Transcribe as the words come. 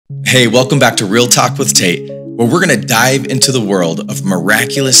Hey, welcome back to Real Talk with Tate, where we're going to dive into the world of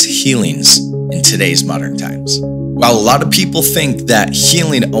miraculous healings in today's modern times. While a lot of people think that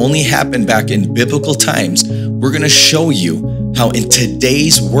healing only happened back in biblical times, we're going to show you how in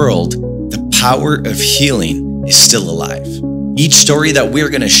today's world, the power of healing is still alive. Each story that we're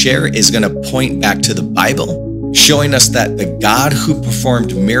going to share is going to point back to the Bible, showing us that the God who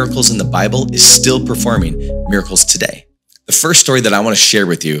performed miracles in the Bible is still performing miracles today. The first story that I want to share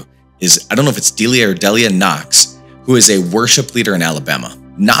with you is, I don't know if it's Delia or Delia Knox, who is a worship leader in Alabama.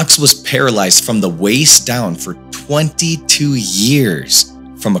 Knox was paralyzed from the waist down for 22 years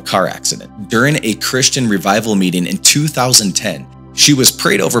from a car accident. During a Christian revival meeting in 2010, she was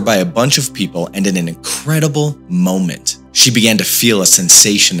prayed over by a bunch of people, and in an incredible moment, she began to feel a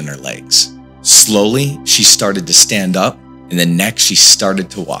sensation in her legs. Slowly, she started to stand up, and then next she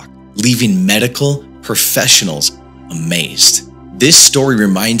started to walk, leaving medical professionals amazed. This story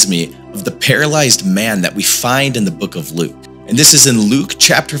reminds me of the paralyzed man that we find in the book of Luke. And this is in Luke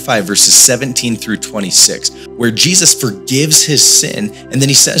chapter 5, verses 17 through 26, where Jesus forgives his sin, and then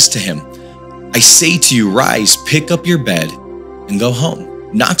he says to him, "I say to you, rise, pick up your bed, and go home."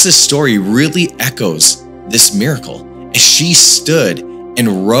 Knox's story really echoes this miracle as she stood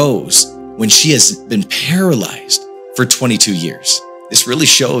and rose when she has been paralyzed for 22 years. This really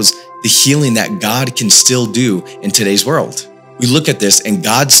shows the healing that God can still do in today's world. We look at this, and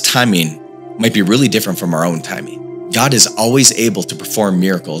God's timing might be really different from our own timing. God is always able to perform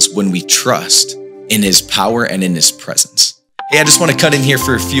miracles when we trust in his power and in his presence. Hey, I just want to cut in here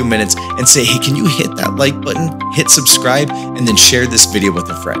for a few minutes and say, hey, can you hit that like button, hit subscribe, and then share this video with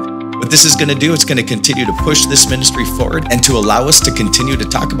a friend? What this is going to do, it's going to continue to push this ministry forward and to allow us to continue to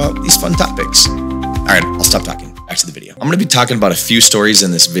talk about these fun topics. All right, I'll stop talking. Back to the video. I'm going to be talking about a few stories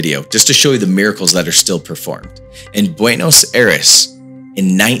in this video just to show you the miracles that are still performed. In Buenos Aires,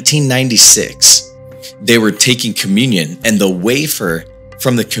 in 1996, they were taking communion, and the wafer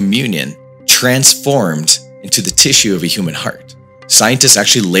from the communion transformed into the tissue of a human heart. Scientists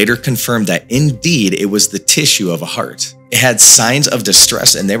actually later confirmed that indeed it was the tissue of a heart. It had signs of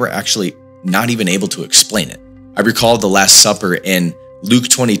distress, and they were actually not even able to explain it. I recall the Last Supper in Luke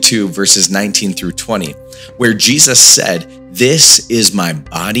 22, verses 19 through 20, where Jesus said, "This is my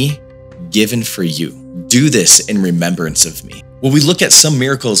body given for you. Do this in remembrance of me." Well, we look at some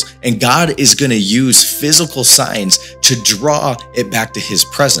miracles, and God is going to use physical signs to draw it back to his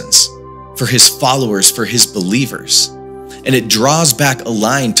presence, for his followers, for his believers. And it draws back a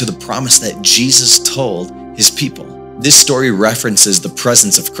line to the promise that Jesus told his people. This story references the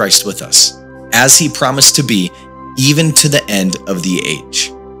presence of Christ with us, as he promised to be even to the end of the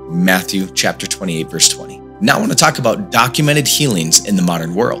age. Matthew chapter 28, verse 20. Now I want to talk about documented healings in the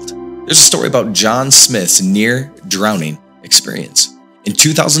modern world. There's a story about John Smith's near drowning experience. In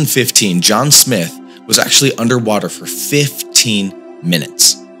 2015, John Smith was actually underwater for 15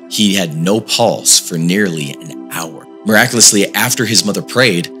 minutes. He had no pulse for nearly an hour. Miraculously, after his mother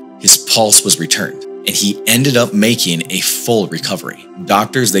prayed, his pulse was returned, and he ended up making a full recovery.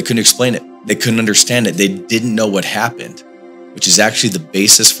 Doctors, they couldn't explain it. They couldn't understand it. They didn't know what happened, which is actually the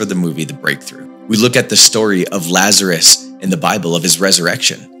basis for the movie, The Breakthrough. We look at the story of Lazarus in the Bible, of his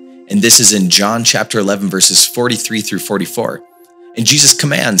resurrection. And this is in John chapter 11, verses 43 through 44. And Jesus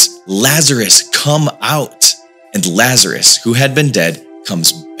commands, "Lazarus, come out." And Lazarus, who had been dead,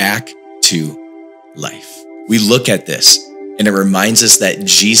 comes back to life. We look at this, and it reminds us that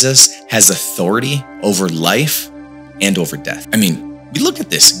Jesus has authority over life and over death. I mean, we look at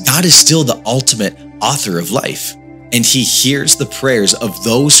this. God is still the ultimate author of life, and he hears the prayers of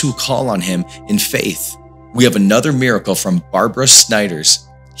those who call on him in faith. We have another miracle from Barbara Snyder's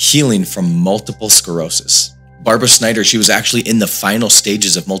healing from multiple sclerosis. Barbara Snyder, she was actually in the final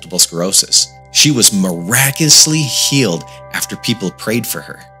stages of multiple sclerosis. She was miraculously healed after people prayed for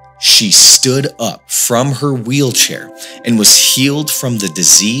her. She stood up from her wheelchair and was healed from the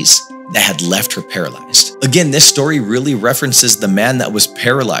disease that had left her paralyzed. Again, this story really references the man that was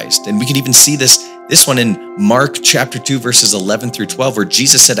paralyzed. And we can even see this one in Mark chapter 2, verses 11 through 12, where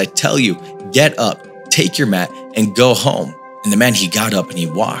Jesus said, "I tell you, get up, take your mat, and go home." And the man, he got up and he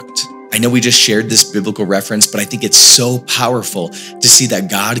walked. I know we just shared this biblical reference, but I think it's so powerful to see that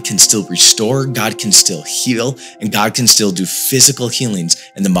God can still restore, God can still heal, and God can still do physical healings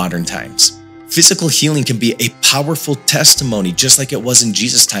in the modern times. Physical healing can be a powerful testimony, just like it was in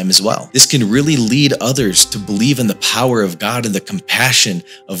Jesus' time as well. This can really lead others to believe in the power of God and the compassion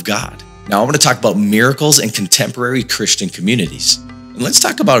of God. Now, I want to talk about miracles in contemporary Christian communities. And let's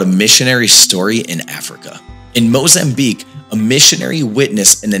talk about a missionary story in Africa. In Mozambique, a missionary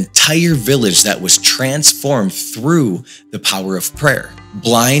witnessed an entire village that was transformed through the power of prayer.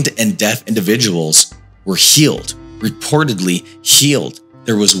 Blind and deaf individuals were healed, reportedly healed.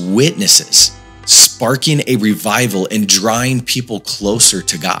 There was witnesses, sparking a revival and drawing people closer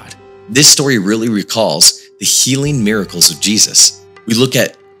to God. This story really recalls the healing miracles of Jesus. We look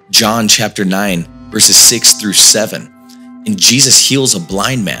at John chapter 9, verses 6 through 7, and Jesus heals a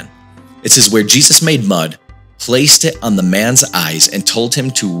blind man. It says, where Jesus made mud, placed it on the man's eyes, and told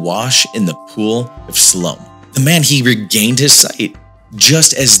him to wash in the pool of Siloam. The man, he regained his sight,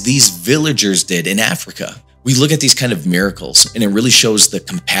 just as these villagers did in Africa. We look at these kind of miracles, and it really shows the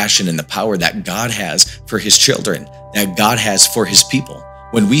compassion and the power that God has for his children, that God has for his people.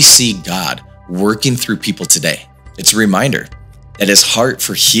 When we see God working through people today, it's a reminder that his heart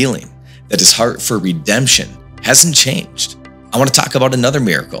for healing, that his heart for redemption hasn't changed. I want to talk about another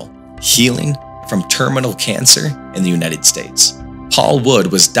miracle, healing from terminal cancer in the United States. Paul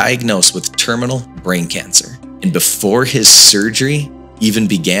Wood was diagnosed with terminal brain cancer, and before his surgery even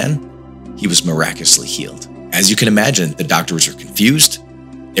began, he was miraculously healed. As you can imagine, the doctors were confused,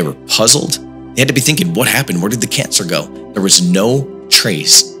 they were puzzled, they had to be thinking, what happened? Where did the cancer go? There was no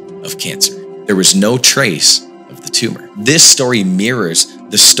trace of cancer. There was no trace of the tumor. This story mirrors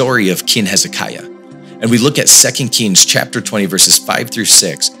the story of King Hezekiah. And we look at 2 Kings chapter 20, verses 5 through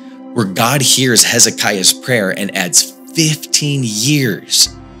 6, where God hears Hezekiah's prayer and adds 15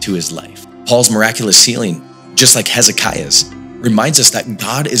 years to his life. Paul's miraculous healing, just like Hezekiah's, reminds us that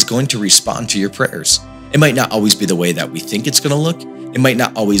God is going to respond to your prayers. It might not always be the way that we think it's going to look. It might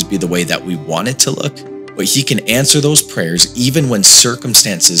not always be the way that we want it to look, but he can answer those prayers even when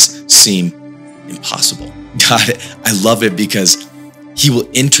circumstances seem impossible. God, I love it because he will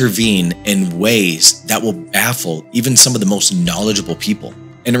intervene in ways that will baffle even some of the most knowledgeable people.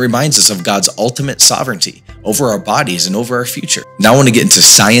 And it reminds us of God's ultimate sovereignty over our bodies and over our future. Now I want to get into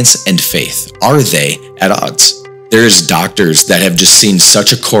science and faith. Are they at odds? There's doctors that have just seen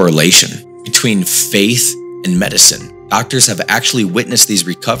such a correlation between faith and medicine. Doctors have actually witnessed these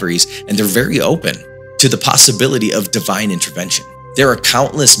recoveries, and they're very open to the possibility of divine intervention. There are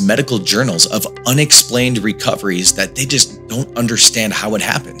countless medical journals of unexplained recoveries that they just don't understand how it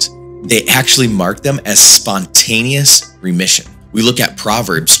happened. They actually mark them as spontaneous remission. We look at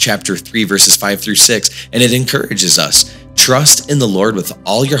Proverbs chapter 3, verses 5 through 6, and it encourages us, trust in the Lord with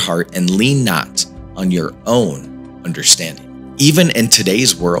all your heart and lean not on your own understanding. Even in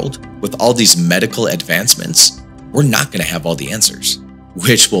today's world, with all these medical advancements, we're not going to have all the answers,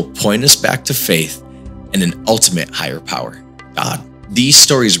 which will point us back to faith and an ultimate higher power, God. These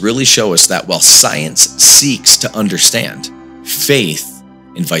stories really show us that while science seeks to understand, faith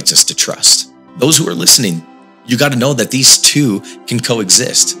invites us to trust. Those who are listening, you got to know that these two can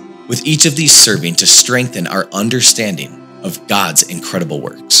coexist, with each of these serving to strengthen our understanding of God's incredible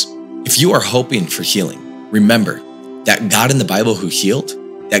works. If you are hoping for healing, remember that God in the Bible who healed,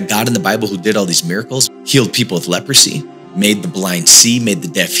 that God in the Bible who did all these miracles, healed people with leprosy, made the blind see, made the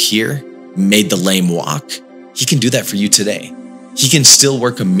deaf hear, made the lame walk. He can do that for you today. He can still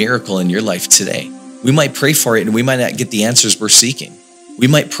work a miracle in your life today. We might pray for it and we might not get the answers we're seeking. We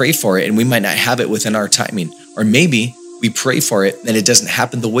might pray for it and we might not have it within our timing. Or maybe we pray for it and it doesn't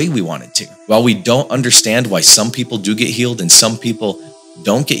happen the way we want it to. While we don't understand why some people do get healed and some people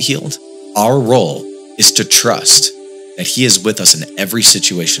don't get healed, our role is to trust that He is with us in every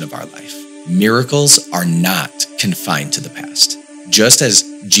situation of our life. Miracles are not confined to the past. Just as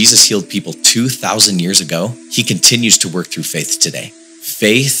Jesus healed people 2,000 years ago, He continues to work through faith today.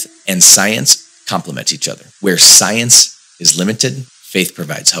 Faith and science complement each other. Where science is limited, faith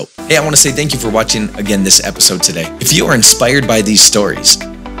provides hope. Hey, I want to say thank you for watching again this episode today. If you are inspired by these stories,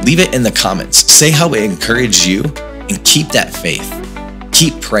 leave it in the comments. Say how it encouraged you and keep that faith.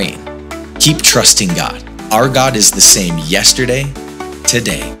 Keep praying. Keep trusting God. Our God is the same yesterday,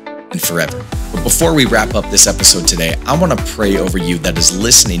 today, and forever. But before we wrap up this episode today, I want to pray over you that is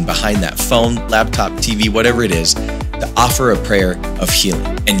listening behind that phone, laptop, TV, whatever it is, to offer a prayer of healing.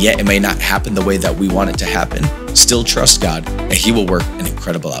 And yet it may not happen the way that we want it to happen. Still trust God and He will work an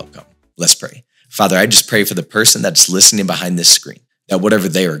incredible outcome. Let's pray. Father, I just pray for the person that's listening behind this screen, that whatever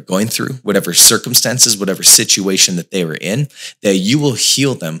they are going through, whatever circumstances, whatever situation that they are in, that you will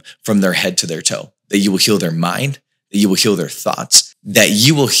heal them from their head to their toe, that you will heal their mind, that you will heal their thoughts, that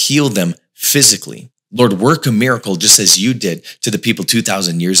you will heal them physically. Lord, work a miracle just as you did to the people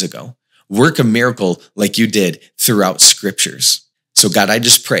 2,000 years ago. Work a miracle like you did throughout scriptures. So God, I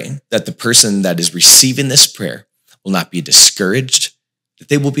just pray that the person that is receiving this prayer will not be discouraged, that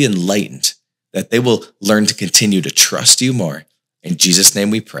they will be enlightened, that they will learn to continue to trust you more. In Jesus' name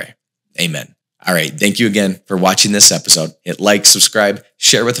we pray. Amen. All right. Thank you again for watching this episode. Hit like, subscribe,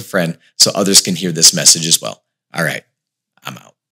 share with a friend so others can hear this message as well. All right.